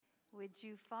Would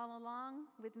you follow along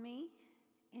with me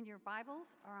in your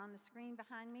Bibles or on the screen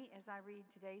behind me as I read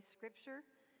today's scripture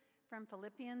from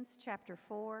Philippians chapter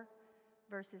 4,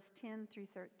 verses 10 through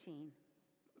 13.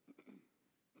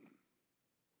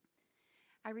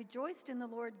 I rejoiced in the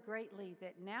Lord greatly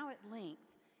that now at length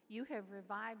you have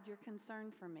revived your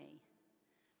concern for me.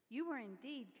 You were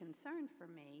indeed concerned for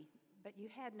me, but you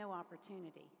had no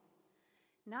opportunity.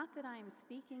 Not that I am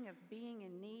speaking of being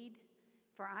in need,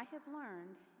 for I have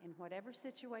learned, in whatever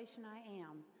situation I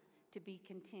am, to be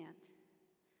content.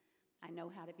 I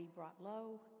know how to be brought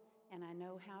low, and I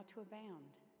know how to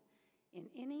abound. In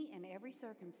any and every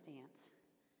circumstance,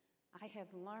 I have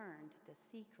learned the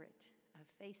secret of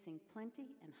facing plenty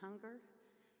and hunger,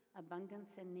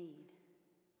 abundance and need.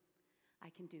 I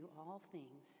can do all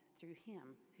things through him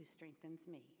who strengthens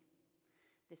me.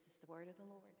 This is the word of the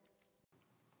Lord.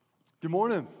 Good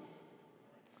morning.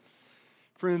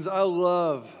 Friends, I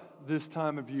love this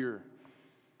time of year.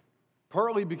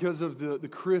 Partly because of the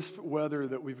crisp weather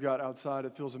that we've got outside.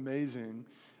 It feels amazing.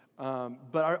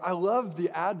 But I love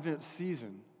the Advent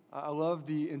season. I love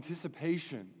the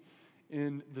anticipation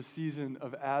in the season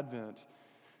of Advent.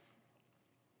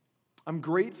 I'm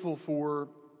grateful for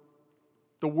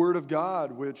the Word of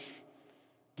God, which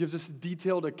gives us a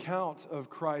detailed account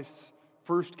of Christ's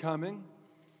first coming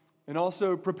and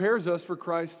also prepares us for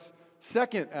Christ's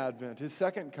second advent, his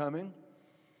second coming.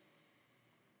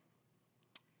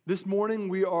 This morning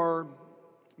we are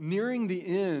nearing the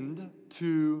end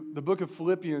to the book of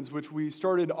Philippians, which we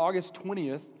started August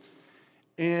 20th.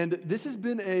 And this has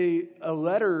been a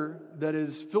letter that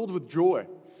is filled with joy.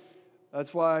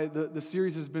 That's why the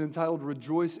series has been entitled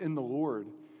Rejoice in the Lord.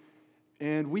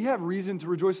 And we have reason to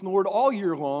rejoice in the Lord all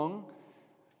year long.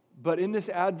 But in this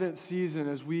Advent season,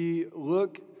 as we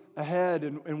look ahead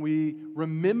and we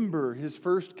remember his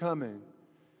first coming,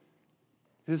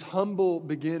 his humble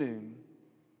beginning,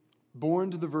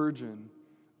 born to the Virgin,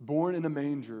 born in a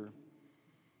manger,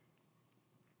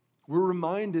 we're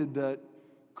reminded that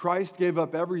Christ gave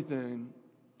up everything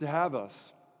to have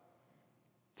us,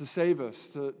 to save us,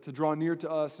 to draw near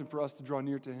to us and for us to draw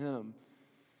near to him.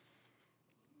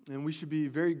 And we should be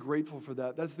very grateful for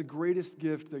that. That's the greatest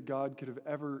gift that God could have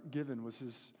ever given, was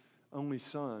his only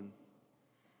Son.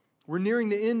 We're nearing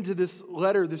the end to this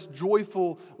letter, this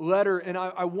joyful letter, and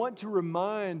I want to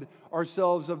remind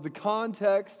ourselves of the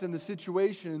context and the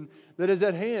situation that is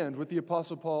at hand with the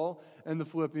Apostle Paul and the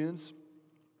Philippians,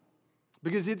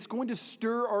 because it's going to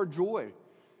stir our joy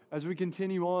as we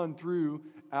continue on through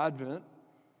Advent,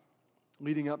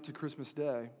 leading up to Christmas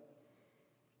Day.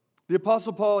 The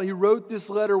Apostle Paul, he wrote this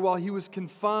letter while he was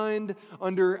confined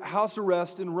under house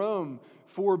arrest in Rome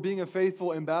for being a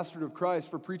faithful ambassador of Christ,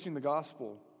 for preaching the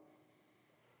gospel.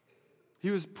 He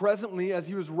was presently, as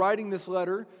he was writing this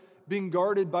letter, being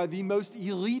guarded by the most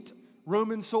elite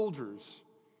Roman soldiers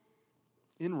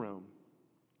in Rome.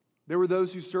 There were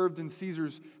those who served in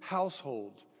Caesar's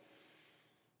household.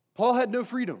 Paul had no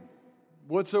freedom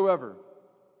whatsoever,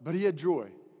 but he had joy.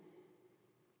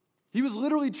 He was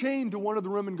literally chained to one of the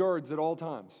Roman guards at all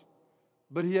times,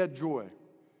 but he had joy.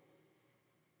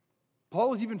 Paul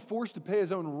was even forced to pay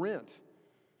his own rent.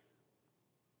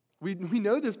 We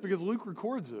know this because Luke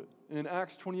records it in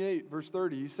Acts 28, verse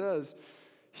 30. He says,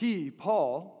 he,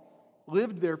 Paul,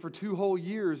 lived there for 2 whole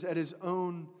years at his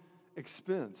own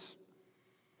expense.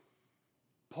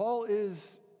 Paul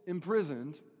is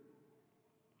imprisoned.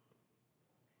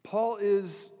 Paul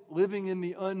is living in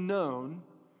the unknown,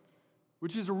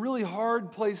 which is a really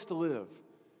hard place to live.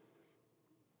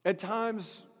 At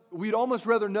times, we'd almost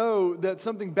rather know that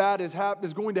something bad is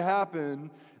going to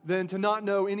happen than to not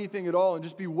know anything at all and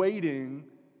just be waiting.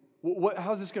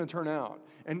 How's this going to turn out?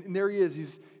 And there he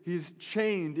is. He's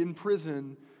chained in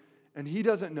prison, and he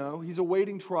doesn't know. He's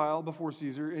awaiting trial before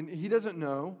Caesar, and he doesn't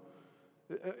know.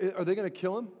 Are they going to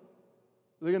kill him?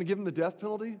 Are they going to give him the death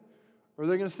penalty? Or are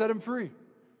they going to set him free?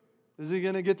 Is he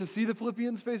going to get to see the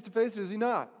Philippians face to face, or is he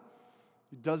not?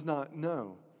 He does not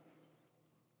know.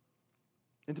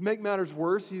 And to make matters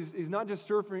worse, he's not just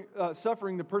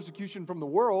suffering the persecution from the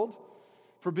world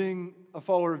for being a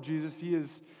follower of Jesus. He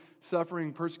is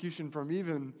suffering persecution from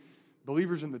even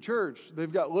believers in the church.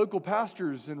 They've got local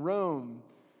pastors in Rome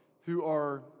who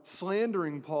are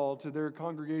slandering Paul to their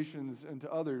congregations and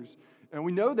to others. And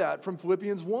we know that from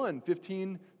Philippians 1,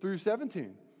 15 through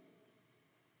 17.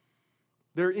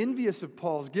 They're envious of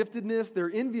Paul's giftedness.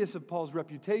 They're envious of Paul's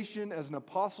reputation as an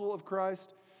apostle of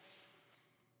Christ.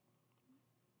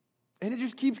 And it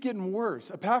just keeps getting worse.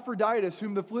 Epaphroditus,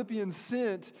 whom the Philippians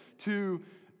sent to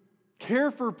care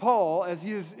for Paul as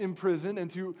he is in prison and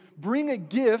to bring a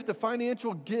gift, a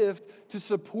financial gift, to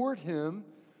support him.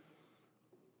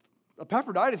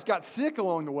 Epaphroditus got sick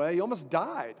along the way. He almost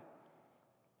died.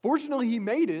 Fortunately, he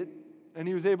made it, and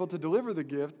he was able to deliver the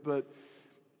gift. But,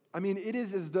 it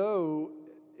is as though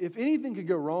if anything could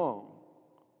go wrong,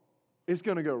 it's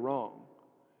going to go wrong.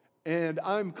 And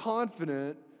I'm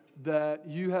confident that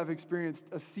you have experienced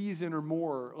a season or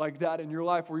more like that in your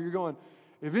life where you're going,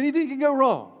 if anything can go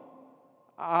wrong,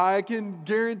 I can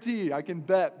guarantee, I can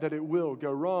bet that it will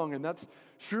go wrong. And that's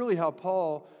surely how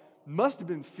Paul must have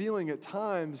been feeling at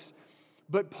times.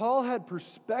 But Paul had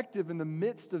perspective in the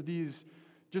midst of these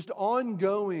just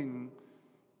ongoing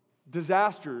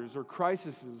disasters or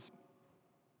crises.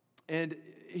 And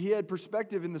he had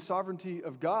perspective in the sovereignty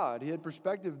of God. He had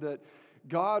perspective that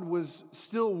God was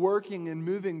still working and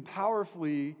moving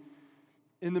powerfully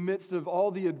in the midst of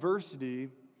all the adversity.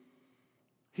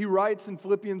 He writes in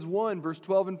Philippians 1, verse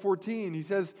 12 and 14, he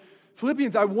says,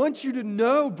 Philippians, I want you to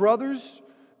know, brothers,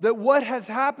 that what has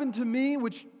happened to me,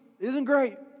 which isn't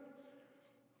great,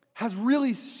 has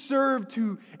really served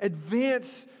to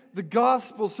advance the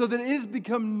gospel so that it has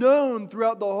become known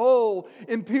throughout the whole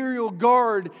imperial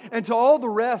guard and to all the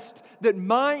rest that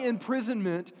my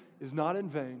imprisonment is not in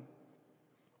vain,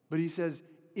 but he says,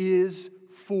 is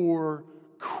for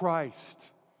Christ.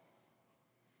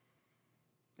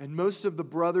 And most of the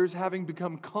brothers, having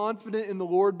become confident in the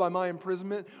Lord by my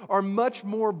imprisonment, are much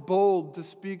more bold to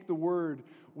speak the word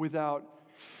without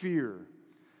fear.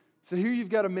 So here you've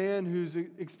got a man who's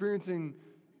experiencing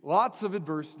lots of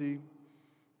adversity,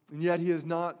 and yet he has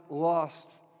not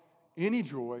lost any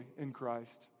joy in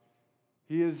Christ.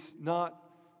 He is not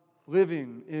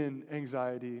living in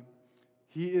anxiety.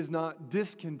 He is not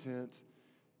discontent.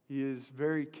 He is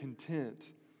very content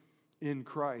in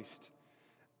Christ.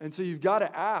 And so you've got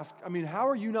to ask, how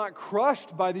are you not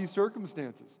crushed by these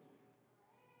circumstances?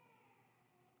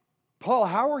 Paul,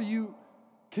 how are you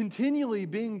continually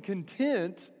being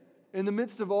content in the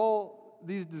midst of all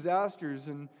these disasters?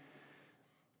 And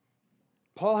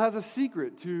Paul has a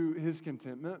secret to his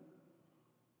contentment.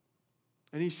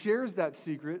 And he shares that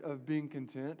secret of being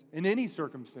content in any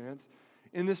circumstance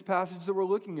in this passage that we're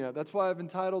looking at. That's why I've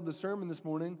entitled the sermon this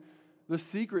morning, The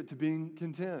Secret to Being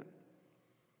Content.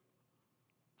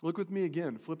 Look with me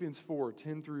again, Philippians 4,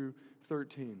 10 through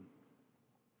 13.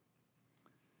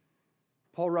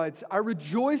 Paul writes, I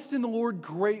rejoiced in the Lord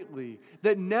greatly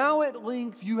that now at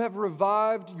length you have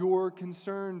revived your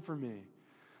concern for me.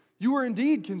 You were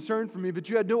indeed concerned for me, but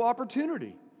you had no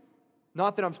opportunity.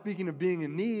 Not that I'm speaking of being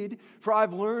in need, for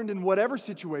I've learned in whatever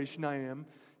situation I am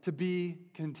to be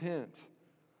content.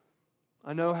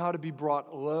 I know how to be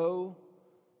brought low.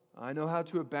 I know how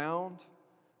to abound.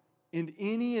 In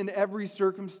any and every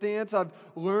circumstance, I've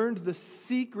learned the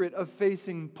secret of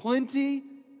facing plenty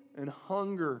and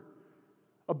hunger,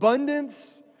 abundance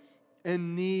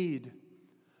and need.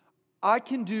 I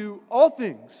can do all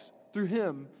things through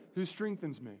Him who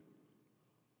strengthens me.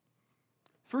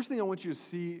 First thing I want you to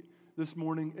see this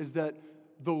morning is that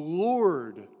the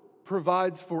Lord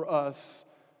provides for us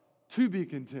to be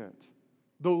content.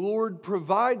 The Lord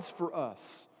provides for us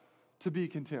to be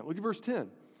content. Look at verse 10.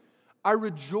 I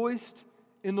rejoiced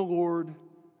in the Lord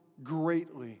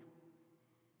greatly.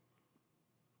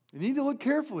 You need to look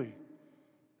carefully.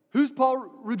 Who's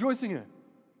Paul rejoicing in?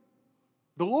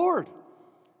 The Lord.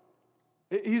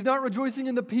 He's not rejoicing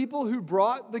in the people who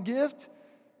brought the gift.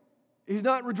 He's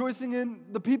not rejoicing in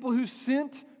the people who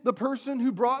sent the person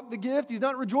who brought the gift. He's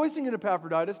not rejoicing in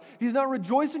Epaphroditus. He's not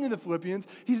rejoicing in the Philippians.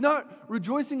 He's not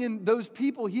rejoicing in those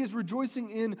people. He is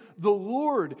rejoicing in the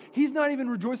Lord. He's not even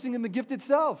rejoicing in the gift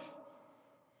itself.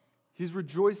 He's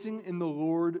rejoicing in the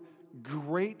Lord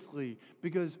greatly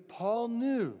because Paul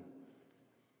knew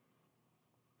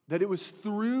that it was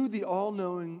through the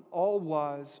all-knowing,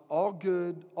 all-wise,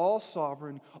 all-good,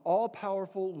 all-sovereign,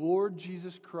 all-powerful Lord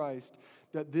Jesus Christ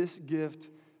that this gift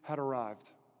had arrived.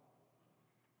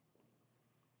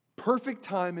 Perfect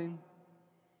timing,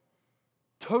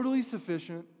 totally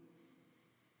sufficient.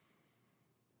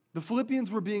 The Philippians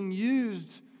were being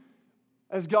used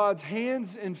as God's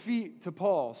hands and feet to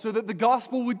Paul so that the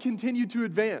gospel would continue to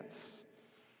advance.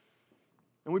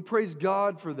 And we praise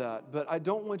God for that, but I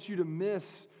don't want you to miss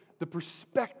the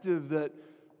perspective that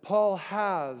Paul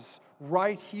has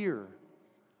right here.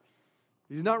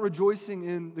 He's not rejoicing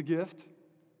in the gift.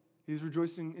 He's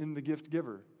rejoicing in the gift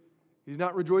giver. He's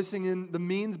not rejoicing in the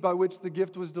means by which the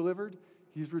gift was delivered.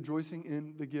 He's rejoicing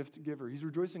in the gift giver. He's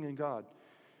rejoicing in God.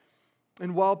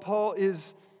 And while Paul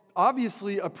is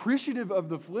obviously appreciative of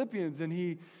the Philippians and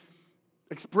he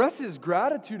expresses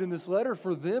gratitude in this letter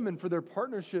for them and for their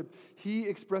partnership, he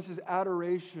expresses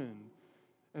adoration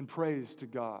and praise to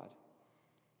God.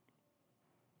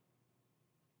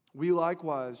 We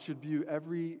likewise should view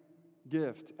every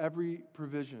gift, every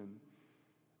provision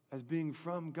as being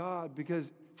from God.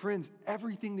 Because, friends,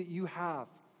 everything that you have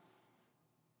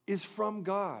is from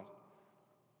God.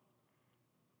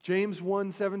 James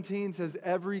 1:17 says,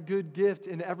 every good gift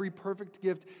and every perfect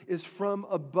gift is from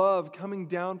above, coming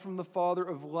down from the Father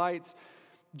of lights.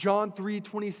 John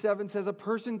 3:27 says, a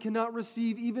person cannot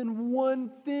receive even one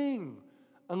thing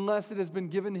unless it has been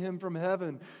given him from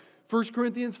heaven. 1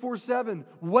 Corinthians 4:7,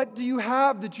 what do you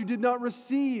have that you did not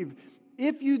receive?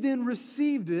 If you then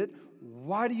received it,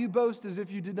 why do you boast as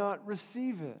if you did not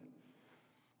receive it?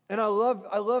 And I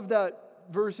love that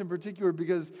verse in particular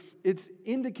because it's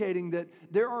indicating that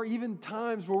there are even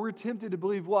times where we're tempted to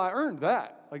believe, well, I earned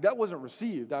that. Like that wasn't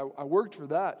received. I worked for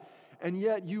that. And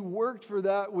yet you worked for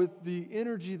that with the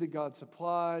energy that God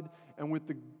supplied and with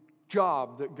the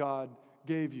job that God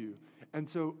gave you. And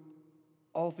so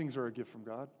all things are a gift from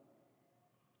God.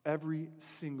 Every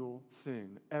single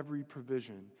thing, every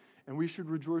provision. And we should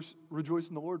rejoice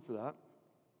in the Lord for that.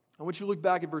 I want you to look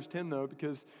back at verse 10 though,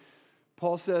 because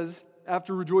Paul says,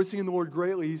 after rejoicing in the Lord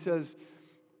greatly, he says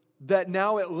that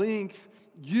now at length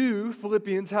you,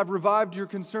 Philippians, have revived your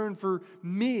concern for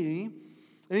me.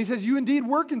 And he says, you indeed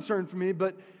were concerned for me,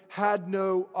 but had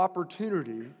no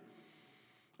opportunity.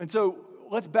 And so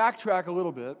let's backtrack a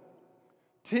little bit.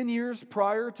 10 years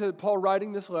prior to Paul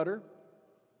writing this letter,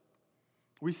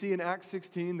 we see in Acts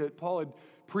 16 that Paul had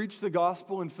preached the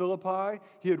gospel in Philippi.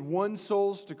 He had won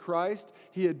souls to Christ.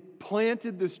 He had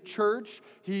planted this church.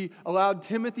 He allowed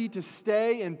Timothy to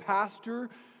stay and pastor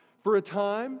for a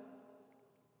time.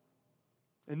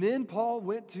 And then Paul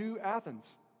went to Athens.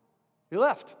 He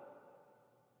left.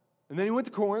 And then he went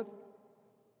to Corinth.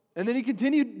 And then he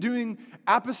continued doing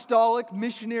apostolic,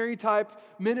 missionary type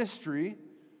ministry.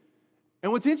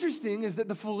 And what's interesting is that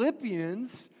the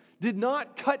Philippians did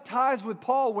not cut ties with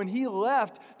Paul when he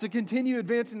left to continue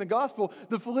advancing the gospel.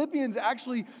 The Philippians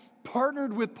actually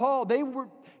partnered with Paul.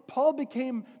 Paul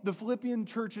became the Philippian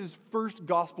church's first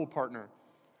gospel partner.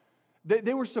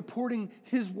 They were supporting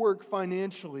his work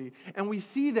financially. And we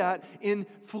see that in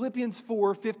Philippians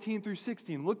 4:15 through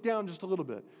 16. Look down just a little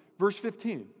bit. Verse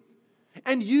 15.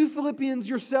 And you Philippians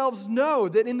yourselves know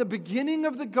that in the beginning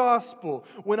of the gospel,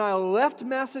 when I left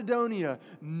Macedonia,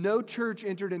 no church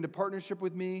entered into partnership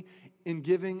with me in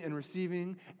giving and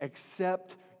receiving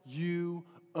except you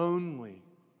only.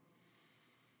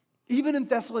 Even in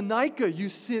Thessalonica, you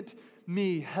sent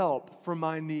me help for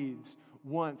my needs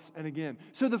once and again.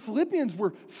 So the Philippians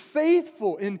were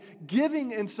faithful in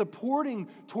giving and supporting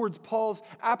towards Paul's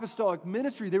apostolic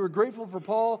ministry. They were grateful for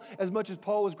Paul as much as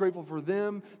Paul was grateful for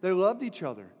them. They loved each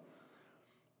other.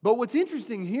 But what's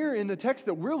interesting here in the text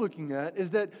that we're looking at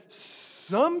is that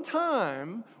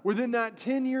sometime within that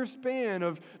 10-year span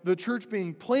of the church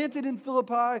being planted in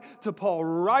Philippi to Paul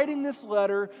writing this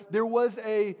letter, there was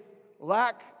a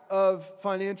lack of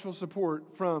financial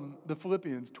support from the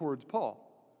Philippians towards Paul.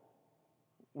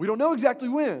 We don't know exactly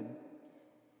when.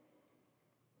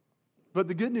 But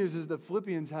the good news is that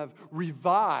Philippians have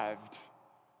revived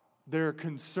their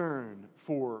concern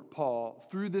for Paul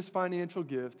through this financial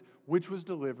gift, which was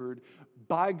delivered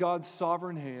by God's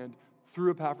sovereign hand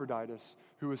through Epaphroditus,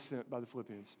 who was sent by the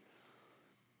Philippians.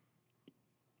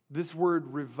 This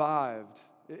word revived,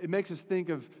 it makes us think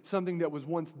of something that was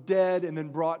once dead and then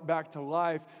brought back to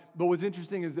life. But what's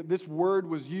interesting is that this word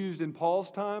was used in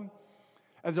Paul's time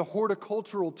as a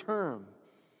horticultural term.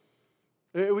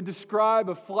 It would describe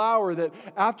a flower that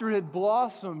after it had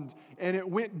blossomed and it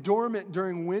went dormant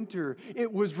during winter,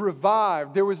 it was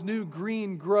revived. There was new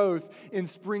green growth in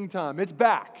springtime. It's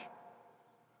back.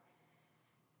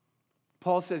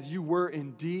 Paul says, you were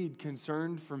indeed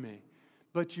concerned for me,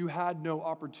 but you had no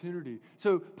opportunity.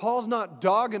 So Paul's not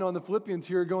dogging on the Philippians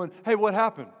here going, hey, what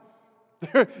happened?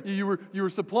 You were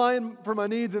supplying for my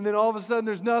needs and then all of a sudden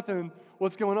there's nothing.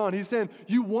 What's going on? He's saying,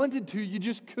 you wanted to, you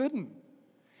just couldn't.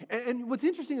 And what's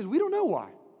interesting is we don't know why.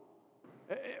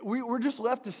 We're just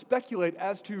left to speculate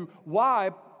as to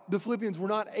why the Philippians were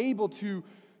not able to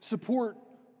support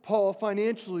Paul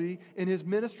financially in his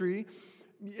ministry.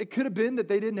 It could have been that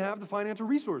they didn't have the financial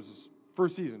resources for a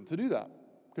season to do that.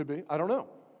 Could be. I don't know.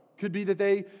 Could be that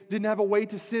they didn't have a way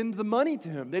to send the money to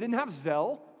him. They didn't have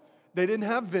Zelle. They didn't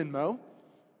have Venmo.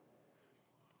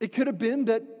 It could have been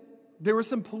that there were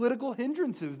some political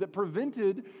hindrances that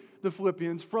prevented the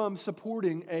Philippians from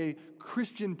supporting a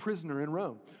Christian prisoner in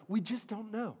Rome. We just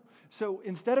don't know. So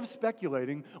instead of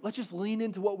speculating, let's just lean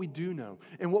into what we do know.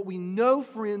 And what we know,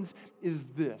 friends, is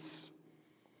this: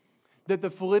 that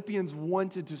the Philippians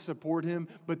wanted to support him,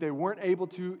 but they weren't able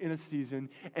to in a season.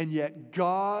 And yet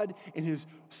God, in His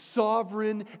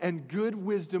sovereign and good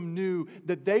wisdom, knew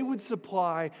that they would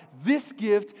supply this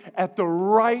gift at the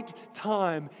right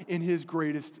time in His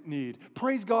greatest need.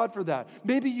 Praise God for that.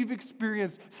 Maybe you've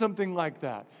experienced something like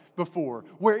that before,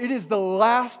 where it is the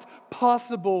last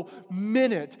possible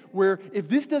minute where if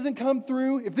this doesn't come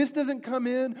through, if this doesn't come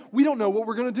in, we don't know what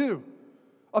we're going to do.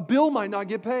 A bill might not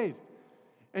get paid.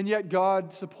 And yet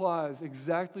God supplies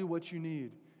exactly what you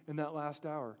need in that last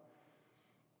hour.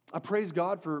 I praise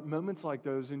God for moments like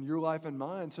those in your life and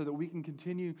mine so that we can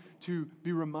continue to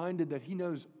be reminded that He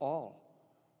knows all,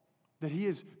 that He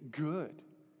is good,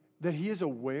 that He is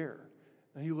aware,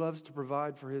 and He loves to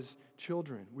provide for His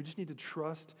children. We just need to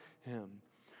trust Him.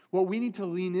 What we need to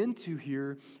lean into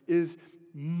here is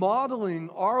modeling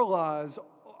our lives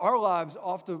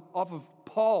off of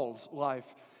Paul's life.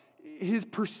 His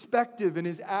perspective and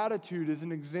his attitude is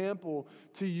an example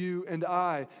to you and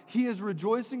I. He is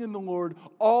rejoicing in the Lord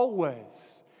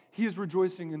always. He is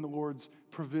rejoicing in the Lord's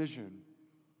provision.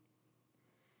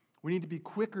 We need to be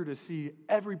quicker to see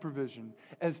every provision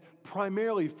as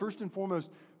primarily, first and foremost,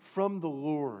 from the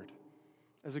Lord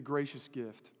as a gracious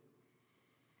gift.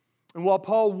 And while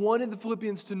Paul wanted the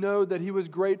Philippians to know that he was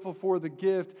grateful for the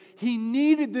gift, he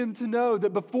needed them to know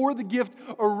that before the gift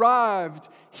arrived,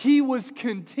 he was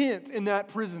content in that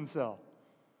prison cell.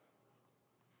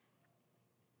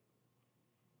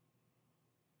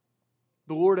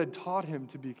 The Lord had taught him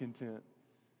to be content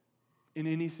in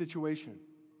any situation,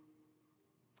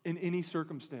 in any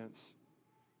circumstance.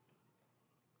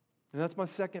 And that's my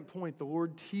second point. The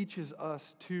Lord teaches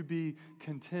us to be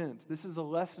content. This is a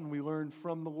lesson we learn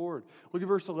from the Lord. Look at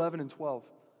verse 11 and 12.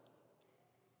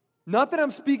 Not that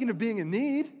I'm speaking of being in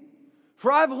need, for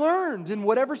I've learned in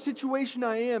whatever situation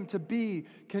I am to be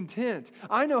content.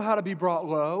 I know how to be brought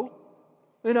low,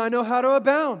 and I know how to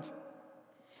abound.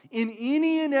 In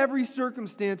any and every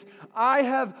circumstance, I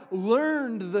have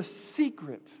learned the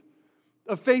secret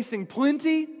of facing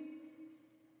plenty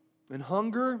and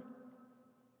hunger,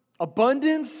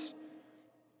 abundance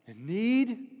and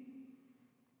need.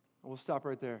 We'll stop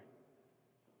right there.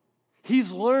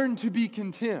 He's learned to be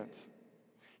content.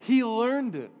 He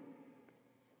learned it.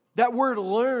 That word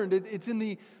learned, it's in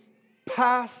the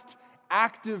past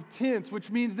active tense,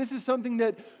 which means this is something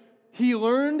that he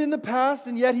learned in the past,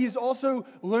 and yet he's also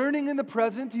learning in the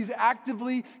present. He's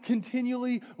actively,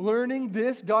 continually learning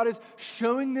this. God is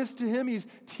showing this to him. He's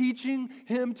teaching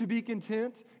him to be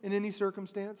content in any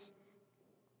circumstance.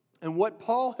 And what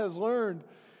Paul has learned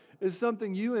is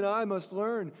something you and I must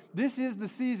learn. This is the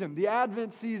season, the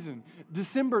Advent season.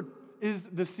 December is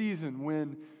the season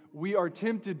when we are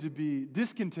tempted to be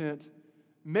discontent,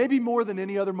 maybe more than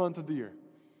any other month of the year.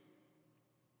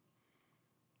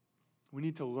 We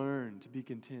need to learn to be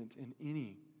content in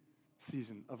any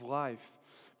season of life.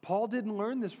 Paul didn't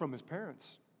learn this from his parents.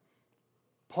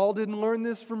 Paul didn't learn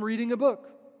this from reading a book.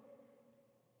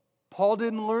 Paul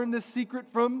didn't learn this secret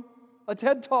from a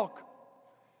TED Talk.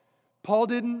 Paul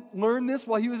didn't learn this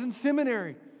while he was in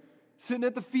seminary, sitting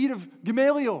at the feet of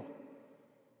Gamaliel.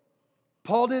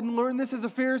 Paul didn't learn this as a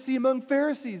Pharisee among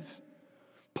Pharisees.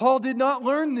 Paul did not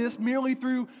learn this merely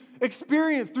through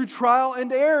experience, through trial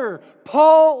and error.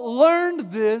 Paul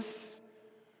learned this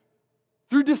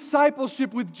through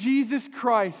discipleship with Jesus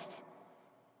Christ.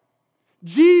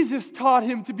 Jesus taught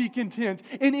him to be content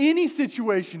in any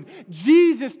situation.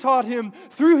 Jesus taught him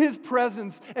through His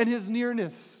presence and His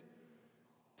nearness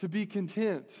to be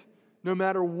content no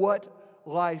matter what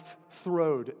life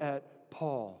throwed at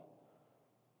Paul.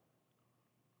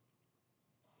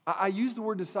 I use the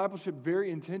word discipleship very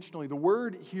intentionally. The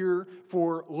word here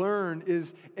for learn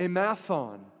is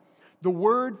emathon. The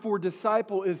word for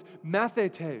disciple is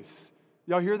mathetes.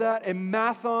 Y'all hear that?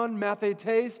 Emathon,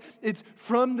 mathetes. It's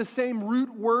from the same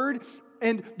root word,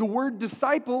 and the word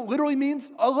disciple literally means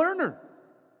a learner.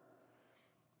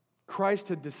 Christ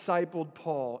had discipled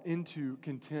Paul into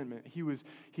contentment. He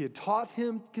had taught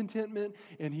him contentment,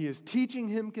 and He is teaching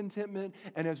him contentment.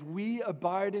 And as we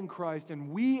abide in Christ,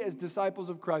 and we as disciples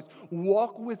of Christ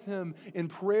walk with Him in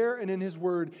prayer and in His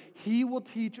Word, He will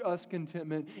teach us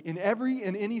contentment in every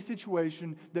and any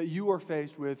situation that you are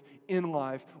faced with in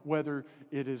life, whether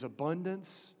it is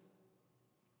abundance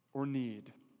or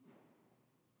need.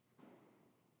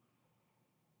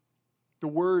 The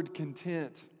word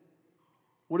content,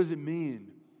 what does it mean?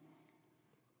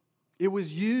 It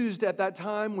was used at that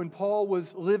time when Paul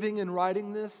was living and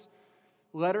writing this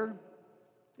letter.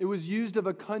 It was used of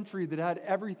a country that had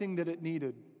everything that it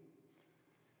needed.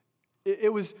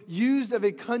 It was used of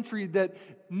a country that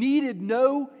needed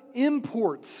no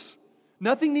imports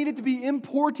Nothing needed to be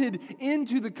imported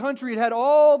into the country. It had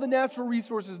all the natural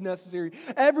resources necessary,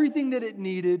 everything that it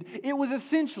needed. It was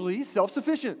essentially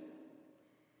self-sufficient.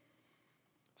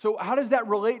 So how does that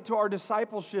relate to our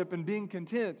discipleship and being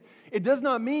content? It does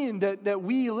not mean that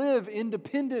we live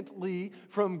independently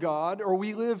from God or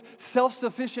we live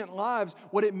self-sufficient lives.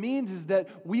 What it means is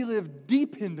that we live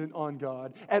dependent on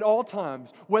God at all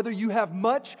times, whether you have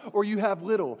much or you have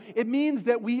little. It means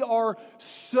that we are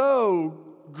so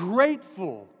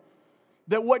grateful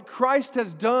that what Christ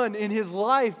has done in His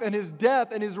life and His death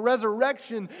and His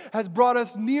resurrection has brought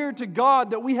us near to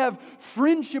God, that we have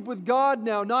friendship with God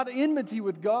now, not enmity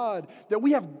with God, that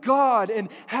we have God, and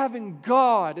having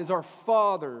God as our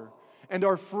Father and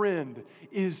our friend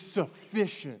is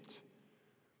sufficient.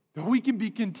 That we can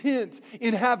be content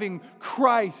in having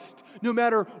Christ no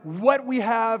matter what we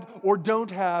have or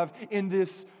don't have in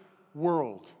this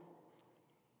world.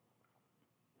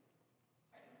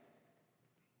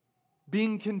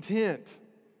 Being content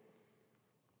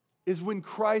is when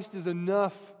Christ is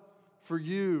enough for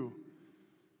you.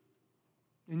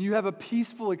 And you have a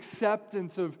peaceful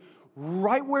acceptance of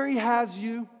right where He has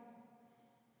you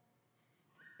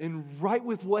and right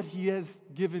with what He has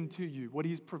given to you, what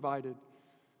He's provided.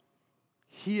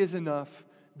 He is enough.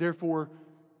 Therefore,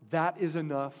 that is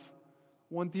enough.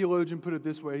 One theologian put it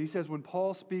this way. He says, when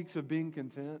Paul speaks of being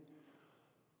content,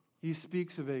 he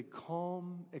speaks of a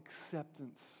calm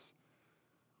acceptance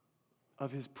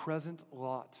of his present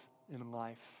lot in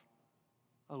life.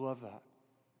 I love that.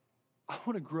 I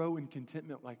want to grow in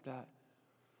contentment like that.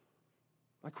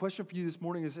 My question for you this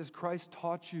morning is, has Christ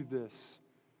taught you this?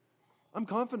 I'm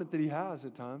confident that He has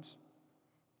at times.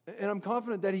 And I'm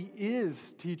confident that He is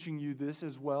teaching you this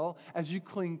as well as you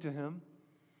cling to Him.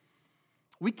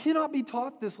 We cannot be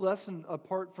taught this lesson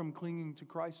apart from clinging to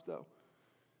Christ, though.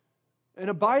 An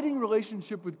abiding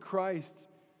relationship with Christ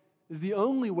is the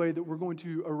only way that we're going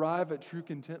to arrive at true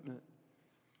contentment.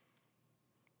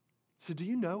 So do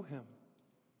you know Him?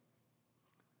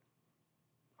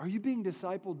 Are you being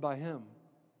discipled by Him?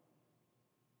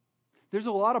 There's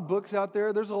a lot of books out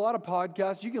there. There's a lot of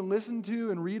podcasts. You can listen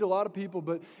to and read a lot of people,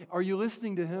 but are you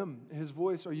listening to Him, His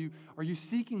voice? Are you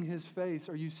seeking His face?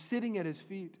 Are you sitting at His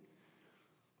feet?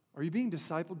 Are you being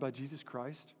discipled by Jesus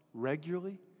Christ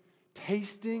regularly?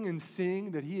 Tasting and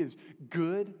seeing that He is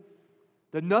good?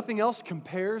 That nothing else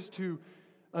compares to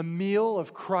a meal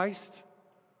of Christ?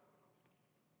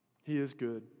 He is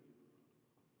good.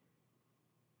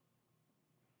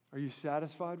 Are you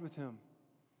satisfied with Him?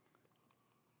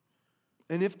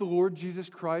 And if the Lord Jesus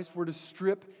Christ were to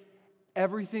strip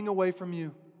everything away from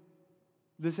you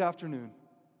this afternoon,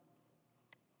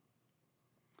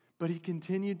 but He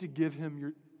continued to give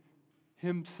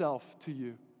Himself to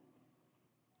you,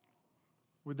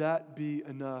 would that be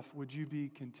enough? Would you be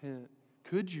content?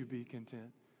 Could you be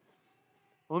content?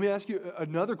 Well, let me ask you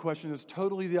another question that's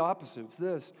totally the opposite. It's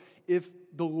this. If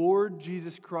the Lord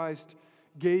Jesus Christ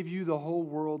gave you the whole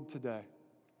world today,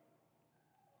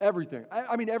 everything,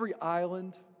 I mean every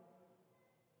island,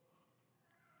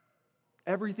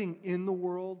 everything in the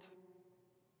world,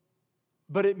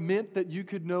 but it meant that you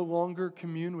could no longer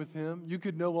commune with Him, you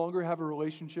could no longer have a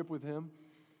relationship with Him,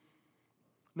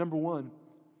 number one,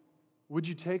 would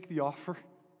you take the offer?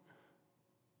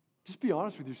 Just be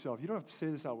honest with yourself. You don't have to say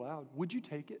this out loud. Would you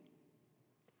take it?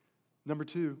 Number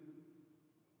two,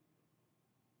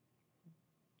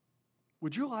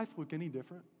 would your life look any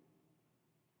different?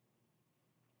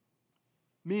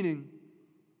 Meaning,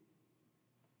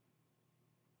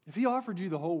 if He offered you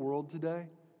the whole world today,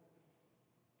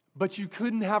 but you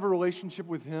couldn't have a relationship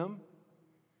with Him,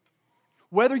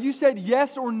 whether you said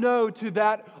yes or no to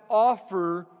that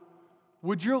offer,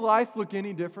 would your life look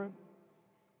any different?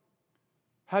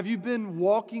 Have you been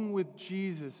walking with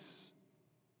Jesus?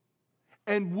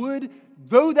 And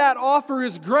though that offer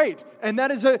is great, and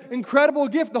that is an incredible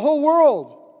gift, the whole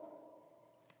world,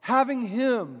 having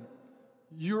Him,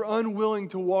 you're unwilling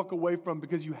to walk away from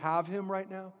because you have Him right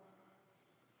now?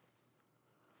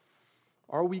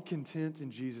 Are we content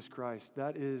in Jesus Christ?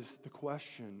 That is the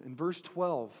question. In verse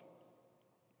 12,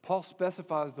 Paul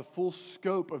specifies the full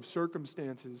scope of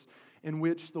circumstances in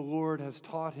which the Lord has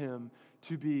taught him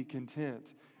to be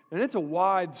content. And it's a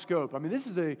wide scope. I mean, this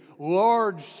is a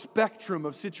large spectrum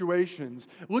of situations.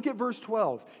 Look at verse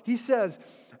 12. He says,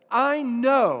 I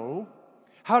know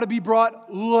how to be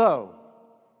brought low.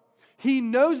 He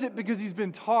knows it because he's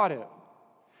been taught it.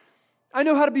 I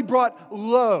know how to be brought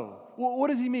low. Well, what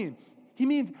does he mean? He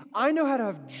means, I know how to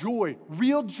have joy,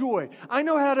 real joy. I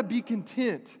know how to be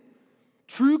content.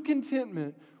 True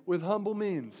contentment with humble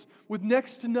means, with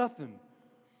next to nothing.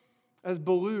 As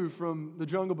Baloo from the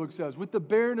Jungle Book says, with the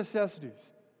bare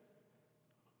necessities.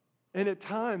 And at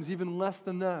times, even less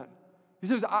than that. He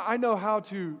says, I know how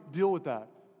to deal with that.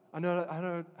 I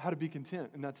know how to be content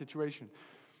in that situation.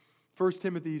 1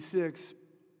 Timothy 6,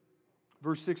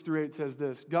 verse 6 through 8 says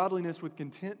this, godliness with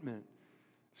contentment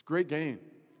is great gain.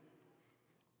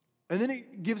 And then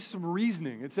it gives some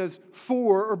reasoning. It says,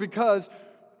 for or because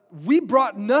we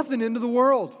brought nothing into the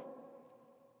world.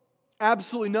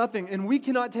 Absolutely nothing. And we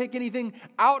cannot take anything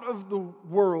out of the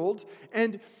world.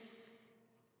 And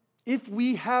if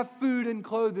we have food and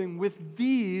clothing, with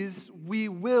these we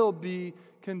will be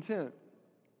content.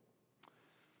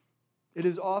 It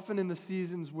is often in the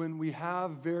seasons when we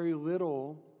have very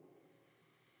little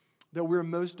that we're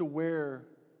most aware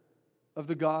of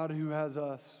the God who has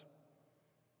us.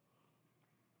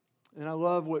 And I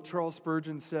love what Charles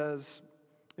Spurgeon says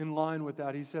in line with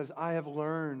that. He says, I have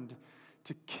learned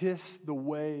to kiss the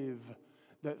wave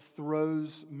that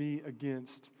throws me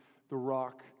against the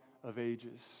rock of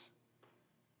ages.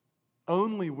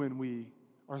 Only when we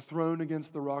are thrown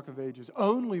against the rock of ages,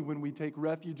 only when we take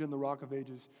refuge in the rock of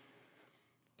ages,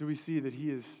 do we see that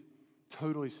He is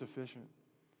totally sufficient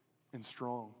and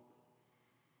strong.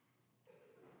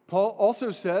 Paul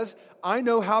also says, I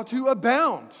know how to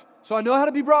abound. So I know how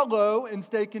to be brought low and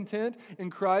stay content in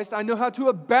Christ. I know how to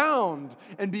abound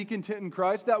and be content in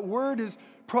Christ. That word is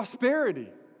prosperity.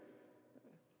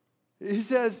 He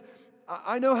says,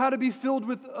 I know how to be filled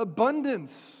with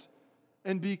abundance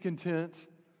and be content.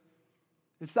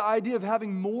 It's the idea of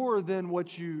having more than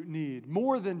what you need,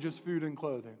 more than just food and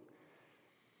clothing.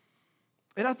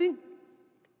 And I think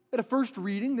at a first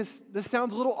reading, this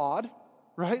sounds a little odd,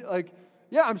 right? Like,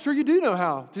 yeah, I'm sure you do know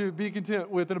how to be content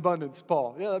with an abundance,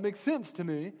 Paul. Yeah, that makes sense to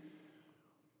me.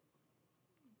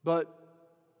 But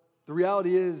the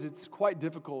reality is it's quite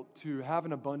difficult to have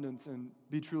an abundance and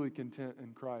be truly content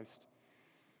in Christ.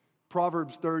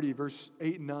 Proverbs 30, verse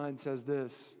 8 and 9 says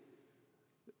this.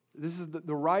 This is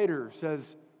the writer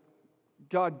says,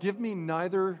 God, give me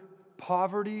neither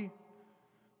poverty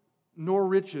nor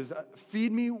riches.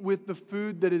 Feed me with the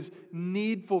food that is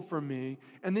needful for me.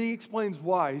 And then he explains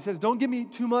why. He says, don't give me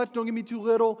too much, don't give me too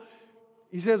little.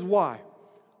 He says, why?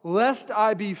 Lest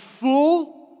I be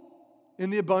full in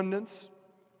the abundance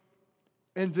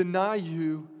and deny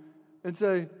you and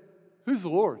say, who's the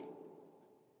Lord?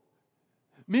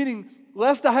 Meaning,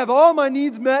 lest I have all my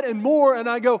needs met and more, and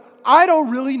I go, I don't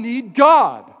really need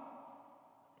God.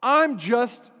 I'm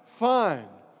just fine.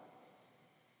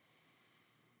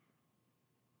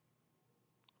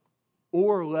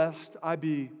 Or lest I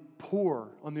be poor,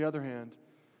 on the other hand,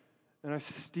 and I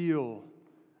steal,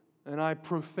 and I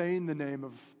profane the name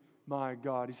of my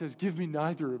God. He says, give me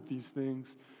neither of these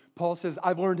things. Paul says,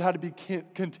 I've learned how to be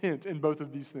content in both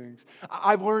of these things.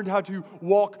 I've learned how to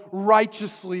walk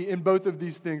righteously in both of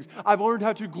these things. I've learned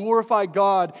how to glorify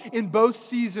God in both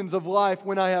seasons of life,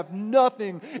 when I have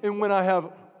nothing and when I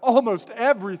have almost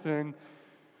everything.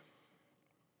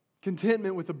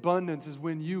 Contentment with abundance is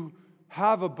when you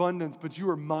have abundance, but you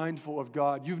are mindful of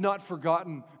God. You've not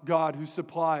forgotten God who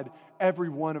supplied every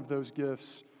one of those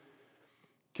gifts.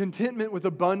 Contentment with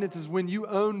abundance is when you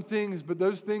own things, but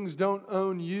those things don't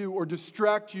own you or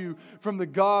distract you from the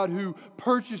God who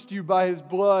purchased you by His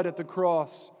blood at the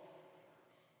cross.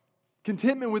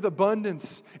 Contentment with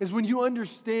abundance is when you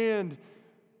understand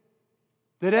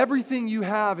that everything you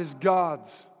have is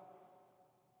God's,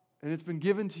 and it's been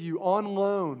given to you on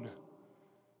loan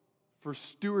for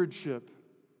stewardship,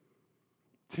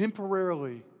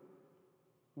 temporarily,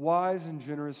 wise and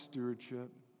generous stewardship.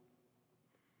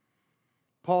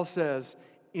 Paul says,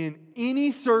 in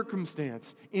any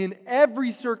circumstance, in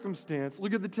every circumstance,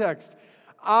 look at the text,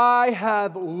 I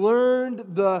have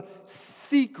learned the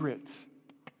secret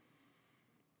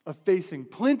of facing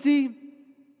plenty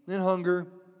and hunger,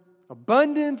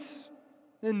 abundance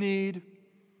and need.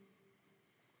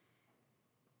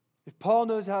 If Paul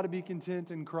knows how to be content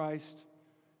in Christ,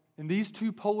 in these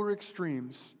two polar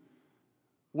extremes,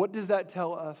 what does that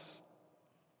tell us?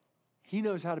 He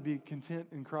knows how to be content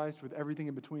in Christ with everything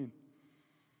in between.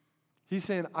 He's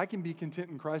saying, I can be content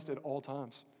in Christ at all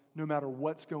times, no matter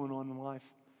what's going on in life,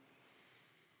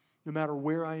 no matter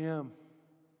where I am,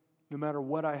 no matter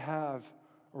what I have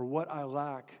or what I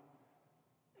lack.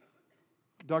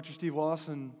 Dr. Steve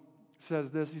Lawson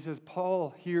says this. He says,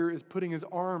 Paul here is putting his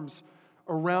arms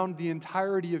around the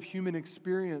entirety of human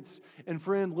experience. And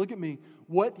friend, look at me.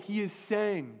 What he is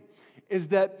saying is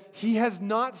that he has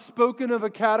not spoken of a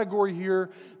category here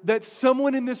that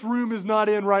someone in this room is not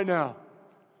in right now.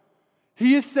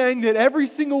 He is saying that every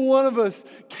single one of us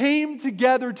came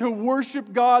together to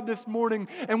worship God this morning,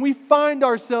 and we find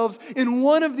ourselves in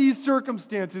one of these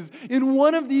circumstances, in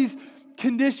one of these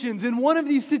conditions, in one of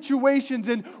these situations,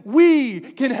 and we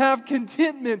can have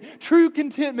contentment, true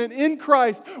contentment in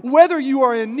Christ, whether you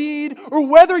are in need or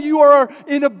whether you are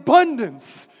in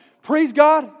abundance. Praise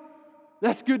God.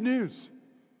 That's good news.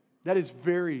 That is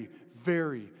very,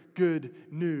 very good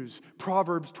news.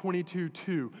 Proverbs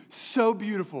 22:2. So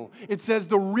beautiful. It says,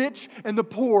 the rich and the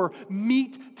poor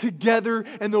meet together,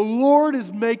 and the Lord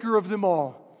is maker of them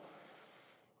all.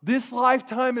 This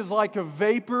lifetime is like a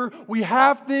vapor. We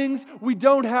have things, we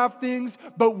don't have things,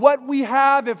 but what we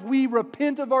have, if we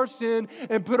repent of our sin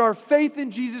and put our faith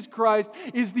in Jesus Christ,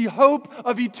 is the hope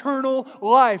of eternal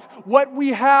life. What we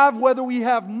have, whether we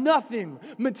have nothing,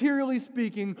 materially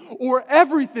speaking, or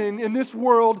everything in this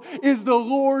world, is the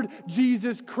Lord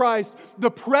Jesus Christ,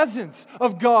 the presence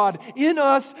of God in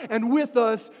us and with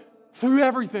us through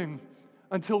everything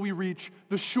until we reach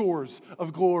the shores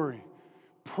of glory.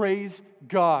 Praise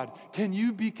God. Can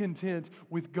you be content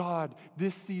with God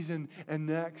this season and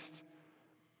next?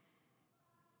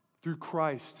 Through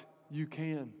Christ, you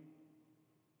can.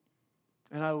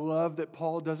 And I love that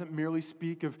Paul doesn't merely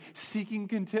speak of seeking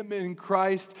contentment in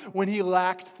Christ when he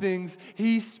lacked things.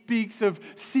 He speaks of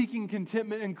seeking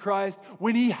contentment in Christ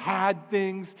when he had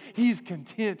things. He's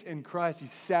content in Christ.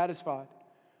 He's satisfied.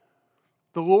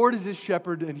 The Lord is his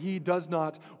shepherd, and he does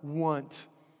not want.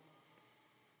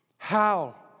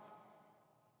 How?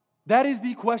 That is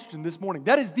the question this morning.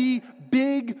 That is the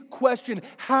big question.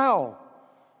 How?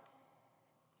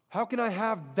 How can I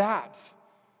have that?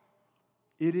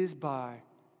 It is by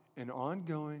an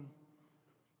ongoing,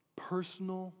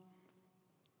 personal,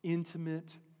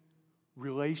 intimate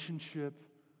relationship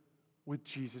with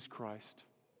Jesus Christ.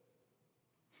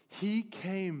 He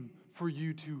came for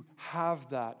you to have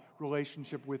that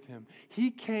relationship with Him. He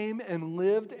came and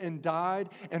lived and died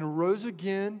and rose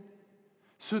again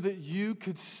so that you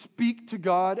could speak to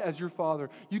God as your Father.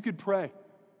 You could pray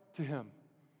to Him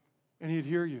and He'd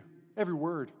hear you, every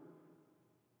word.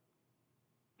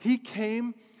 He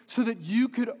came so that you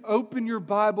could open your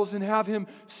Bibles and have Him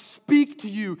speak to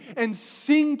you and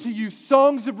sing to you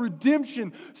songs of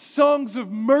redemption, songs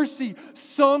of mercy,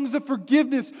 songs of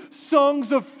forgiveness,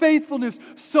 songs of faithfulness,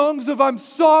 songs of I'm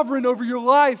sovereign over your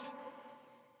life.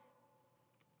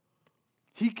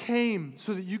 He came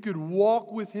so that you could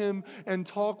walk with Him and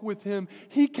talk with Him.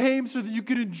 He came so that you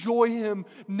could enjoy Him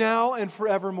now and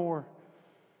forevermore.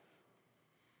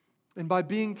 And by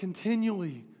being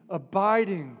continually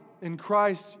abiding in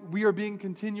Christ, we are being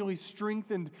continually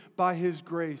strengthened by His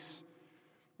grace.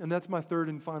 And that's my third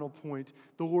and final point.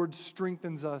 The Lord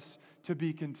strengthens us to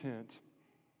be content.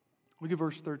 Look at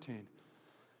verse 13.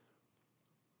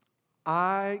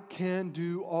 I can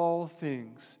do all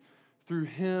things through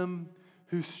Him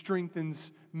who strengthens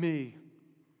me.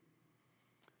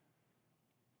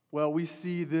 Well, we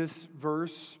see this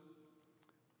verse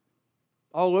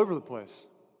all over the place.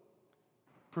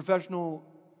 Professional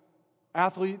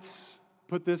athletes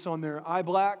put this on their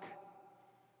iBlack.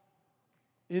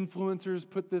 Influencers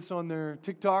put this on their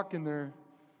TikTok and their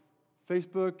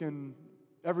Facebook and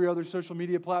every other social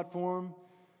media platform.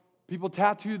 People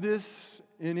tattoo this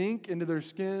in ink into their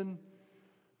skin.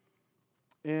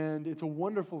 And it's a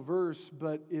wonderful verse,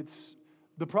 but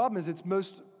the problem is it's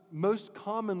most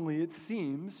commonly, it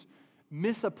seems,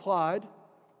 misapplied,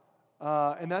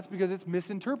 and that's because it's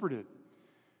misinterpreted.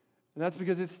 And that's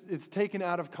because it's taken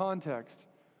out of context.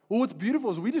 Well, what's beautiful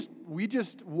is we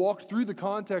just walked through the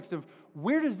context of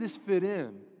where does this fit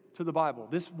in to the Bible,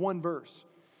 this one verse.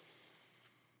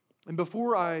 And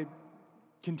before I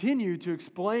continue to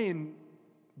explain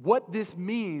what this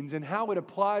means and how it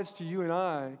applies to you and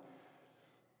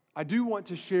I do want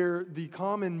to share the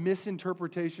common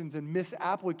misinterpretations and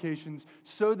misapplications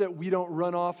so that we don't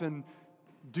run off and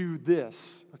do this,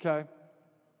 okay?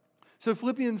 So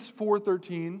Philippians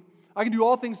 4:13, I can do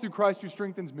all things through Christ who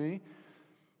strengthens me,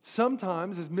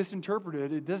 sometimes is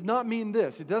misinterpreted. It does not mean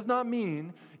this. It does not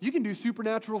mean you can do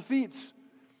supernatural feats.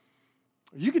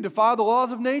 You can defy the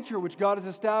laws of nature which God has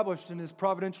established and is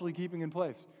providentially keeping in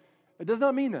place. It does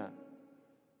not mean that.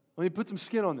 Let me put some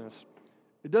skin on this.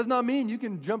 It does not mean you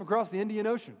can jump across the Indian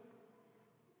Ocean.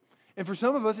 And for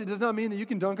some of us, it does not mean that you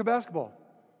can dunk a basketball.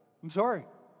 I'm sorry.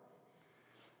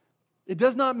 It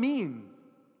does not mean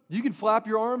you can flap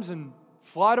your arms and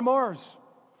fly to Mars.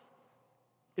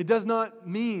 It does not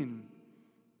mean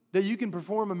that you can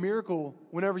perform a miracle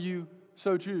whenever you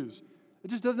so choose. It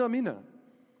just does not mean that.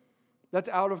 That's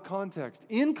out of context.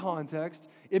 In context,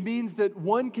 it means that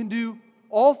one can do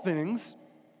all things,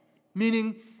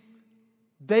 meaning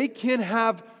they can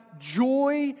have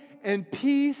joy and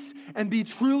peace and be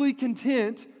truly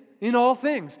content in all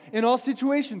things, in all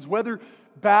situations, whether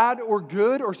bad or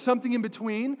good or something in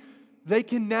between. they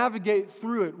can navigate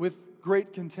through it with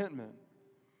great contentment.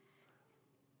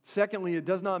 Secondly, it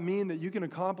does not mean that you can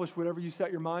accomplish whatever you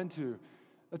set your mind to.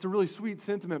 That's a really sweet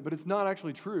sentiment, but it's not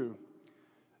actually true.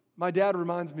 My dad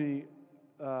reminds me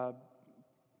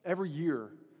every year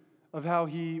of how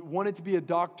he wanted to be a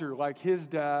doctor like his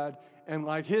dad and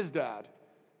like his dad.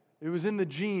 It was in the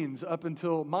genes up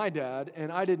until my dad,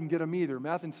 and I didn't get them either.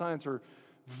 Math and science are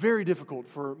very difficult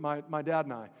for my dad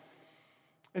and I.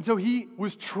 And so he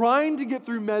was trying to get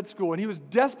through med school, and he was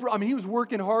desperate. I mean, he was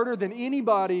working harder than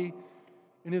anybody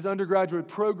in his undergraduate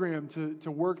program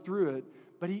to work through it,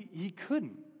 but he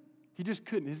couldn't. He just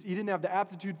couldn't. He didn't have the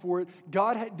aptitude for it.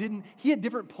 He had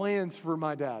different plans for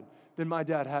my dad than my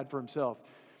dad had for himself.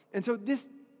 And so this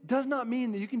does not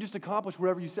mean that you can just accomplish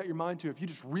whatever you set your mind to if you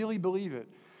just really believe it.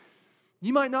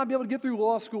 You might not be able to get through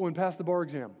law school and pass the bar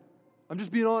exam. I'm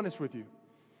just being honest with you.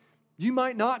 You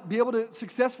might not be able to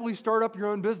successfully start up your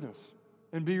own business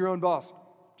and be your own boss.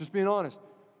 Just being honest.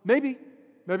 Maybe,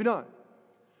 maybe not.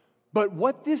 But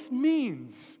what this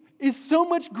means is so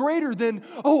much greater than,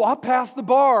 oh, I'll pass the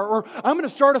bar or I'm going to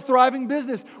start a thriving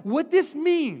business. What this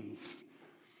means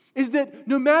is that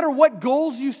no matter what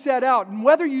goals you set out, and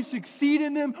whether you succeed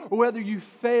in them or whether you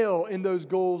fail in those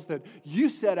goals that you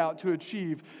set out to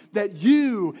achieve, that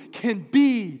you can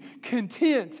be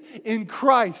content in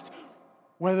Christ,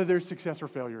 whether there's success or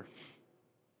failure.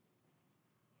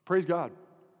 Praise God.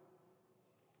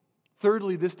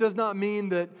 Thirdly, this does not mean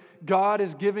that God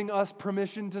is giving us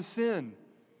permission to sin.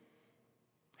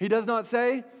 He does not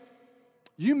say,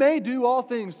 you may do all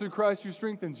things through Christ who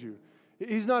strengthens you.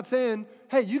 He's not saying,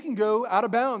 hey, you can go out of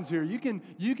bounds here. You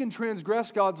can transgress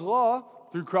God's law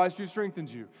through Christ who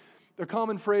strengthens you. The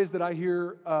common phrase that I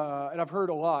hear, and I've heard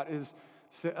a lot, is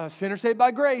sinner saved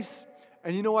by grace.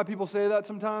 And you know why people say that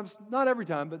sometimes? Not every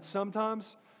time, but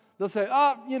sometimes. They'll say,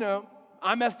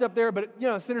 I messed up there, but,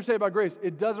 sinner saved by grace.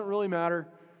 It doesn't really matter.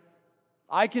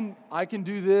 I can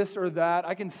do this or that.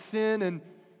 I can sin and,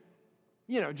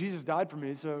 Jesus died for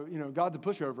me, so, God's a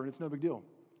pushover and it's no big deal.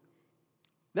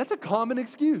 That's a common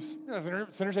excuse.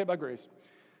 Sinner saved by grace.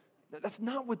 That's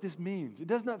not what this means. It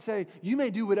does not say you may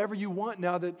do whatever you want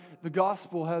now that the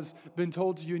gospel has been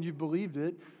told to you and you've believed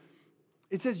it.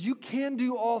 It says you can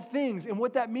do all things. And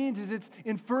what that means is it's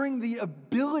inferring the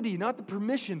ability, not the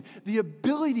permission, the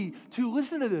ability to,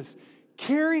 listen to this,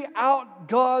 carry out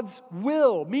God's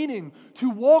will, meaning to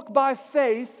walk by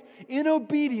faith in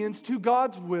obedience to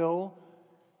God's will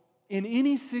in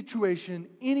any situation,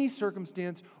 any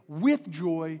circumstance, with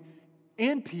joy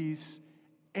and peace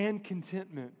and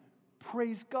contentment.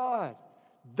 Praise God.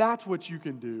 That's what you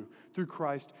can do through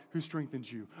Christ who strengthens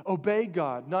you. Obey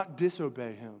God, not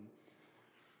disobey Him.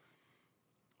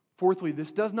 Fourthly,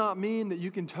 this does not mean that you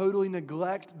can totally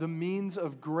neglect the means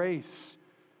of grace.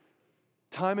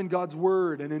 Time in God's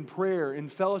Word and in prayer, in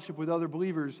fellowship with other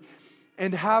believers,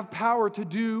 and have power to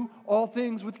do all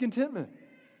things with contentment.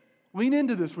 Lean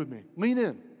into this with me. Lean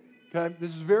in. Okay?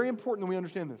 This is very important that we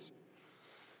understand this.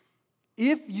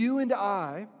 If you and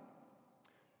I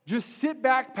just sit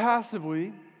back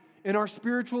passively in our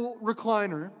spiritual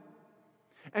recliner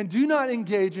and do not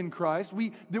engage in Christ,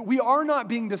 that we are not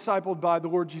being discipled by the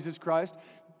Lord Jesus Christ,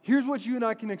 here's what you and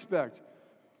I can expect.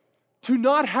 To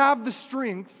not have the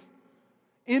strength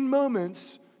in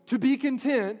moments to be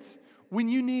content when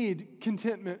you need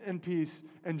contentment and peace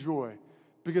and joy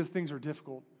because things are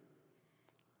difficult.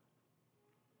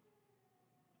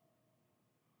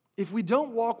 If we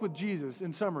don't walk with Jesus,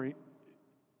 in summary,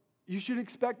 you should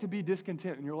expect to be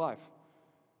discontent in your life.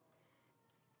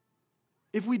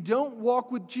 If we don't walk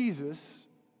with Jesus,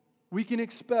 we can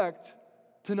expect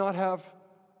to not have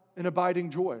an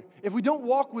abiding joy. If we don't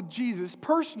walk with Jesus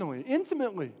personally,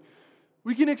 intimately,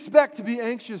 we can expect to be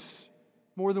anxious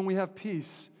more than we have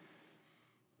peace.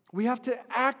 We have to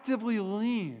actively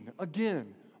lean,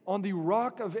 again, on the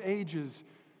rock of ages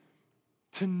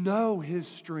to know His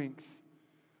strength,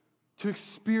 to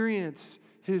experience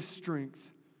His strength,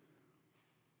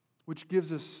 which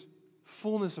gives us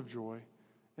fullness of joy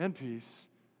and peace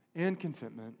and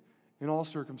contentment in all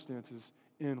circumstances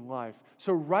in life.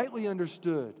 So rightly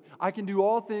understood, I can do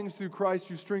all things through Christ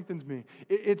who strengthens me.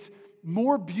 It's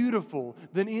more beautiful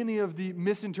than any of the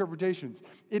misinterpretations.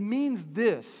 It means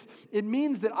this. It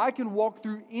means that I can walk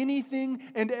through anything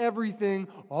and everything,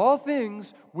 all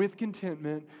things, with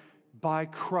contentment by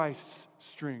Christ's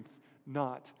strength,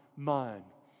 not mine.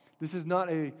 This is not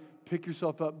a pick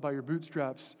yourself up by your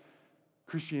bootstraps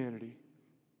Christianity.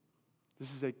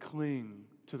 This is a cling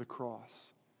to the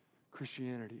cross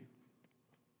Christianity.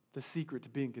 The secret to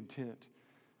being content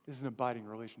is an abiding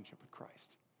relationship with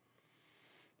Christ.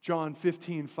 John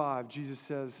 15:5, Jesus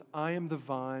says, I am the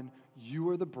vine, you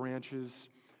are the branches.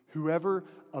 Whoever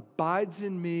abides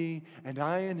in me and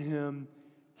I in him,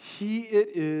 he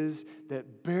it is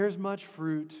that bears much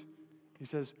fruit. He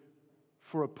says,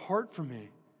 for apart from me,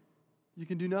 you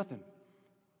can do nothing.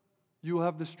 You will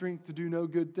have the strength to do no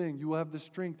good thing. You will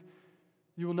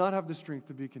not have the strength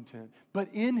to be content. But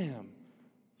in him,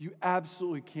 you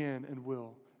absolutely can and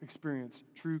will experience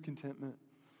true contentment.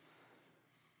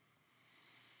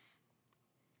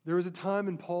 There was a time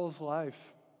in Paul's life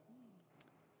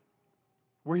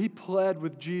where he pled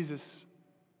with Jesus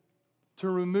to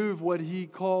remove what he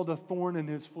called a thorn in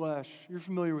his flesh. You're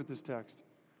familiar with this text.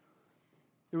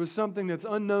 It was something that's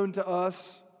unknown to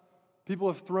us.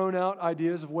 People have thrown out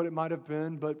ideas of what it might have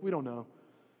been, but we don't know.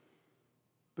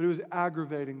 But it was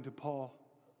aggravating to Paul.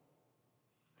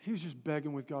 He was just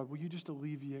begging with God, will you just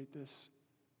alleviate this?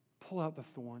 Pull out the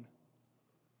thorn.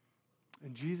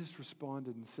 And Jesus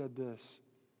responded and said this,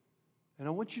 and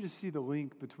I want you to see the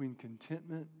link between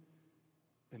contentment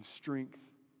and strength,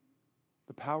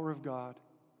 the power of God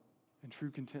and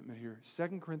true contentment here.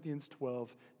 2 Corinthians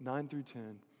 12, 9 through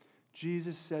 10.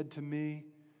 Jesus said to me,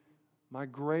 my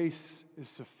grace is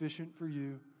sufficient for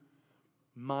you.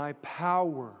 My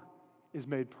power is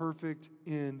made perfect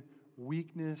in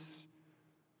weakness.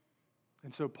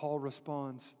 And so Paul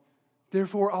responds,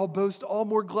 therefore I'll boast all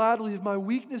more gladly of my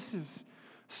weaknesses,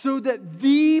 so that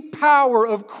the power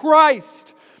of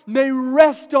Christ may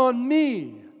rest on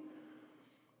me.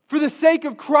 For the sake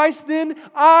of Christ, then,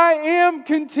 I am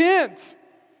content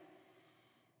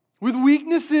with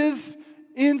weaknesses,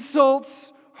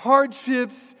 insults,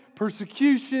 hardships,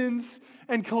 persecutions,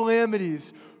 and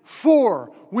calamities.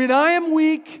 For when I am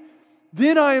weak,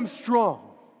 then I am strong.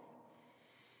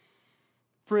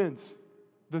 Friends,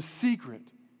 the secret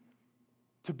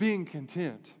to being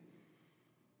content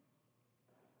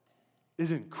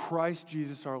is in Christ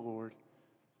Jesus our Lord,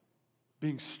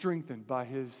 being strengthened by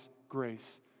His grace,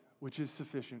 which is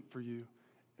sufficient for you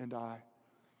and I.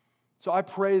 So I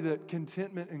pray that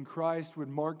contentment in Christ would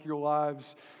mark your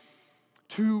lives.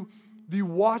 To the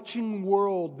watching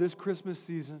world this Christmas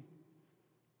season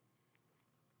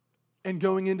and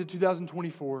going into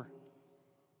 2024,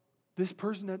 this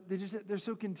person, they're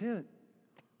so content.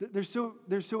 They're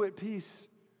so at peace.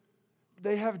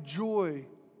 They have joy.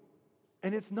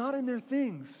 And it's not in their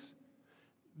things.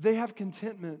 They have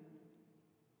contentment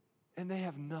and they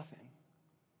have nothing.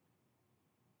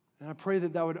 And I pray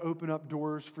that that would open up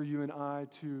doors for you and I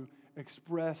to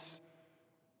express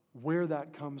where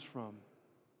that comes from.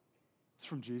 It's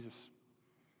from Jesus.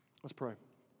 Let's pray.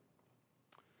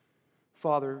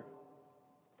 Father,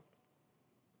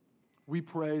 we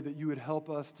pray that you would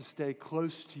help us to stay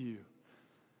close to you.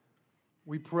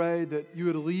 We pray that you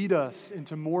would lead us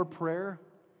into more prayer.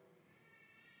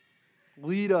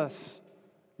 Lead us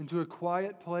into a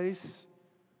quiet place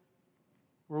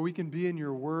where we can be in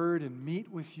your word and meet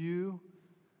with you.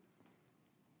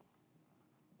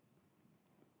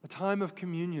 A time of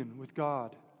communion with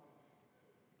God.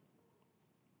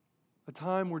 A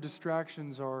time where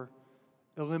distractions are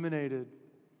eliminated.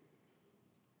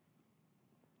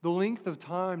 The length of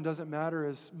time doesn't matter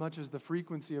as much as the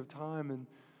frequency of time and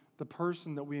the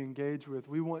person that we engage with.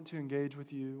 We want to engage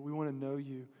with you. We want to know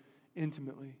you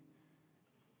intimately.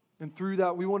 And through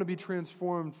that, we want to be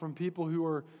transformed from people who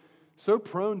are so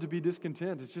prone to be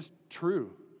discontent. It's just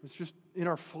true. It's just in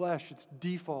our flesh. It's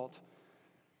default.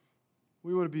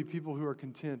 We want to be people who are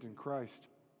content in Christ.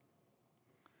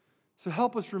 So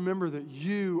help us remember that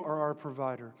you are our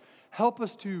provider. Help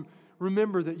us to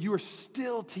remember that you are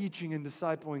still teaching and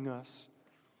discipling us.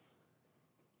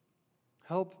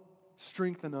 Help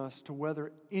strengthen us to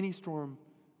weather any storm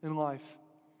in life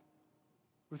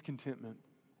with contentment.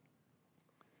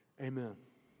 Amen.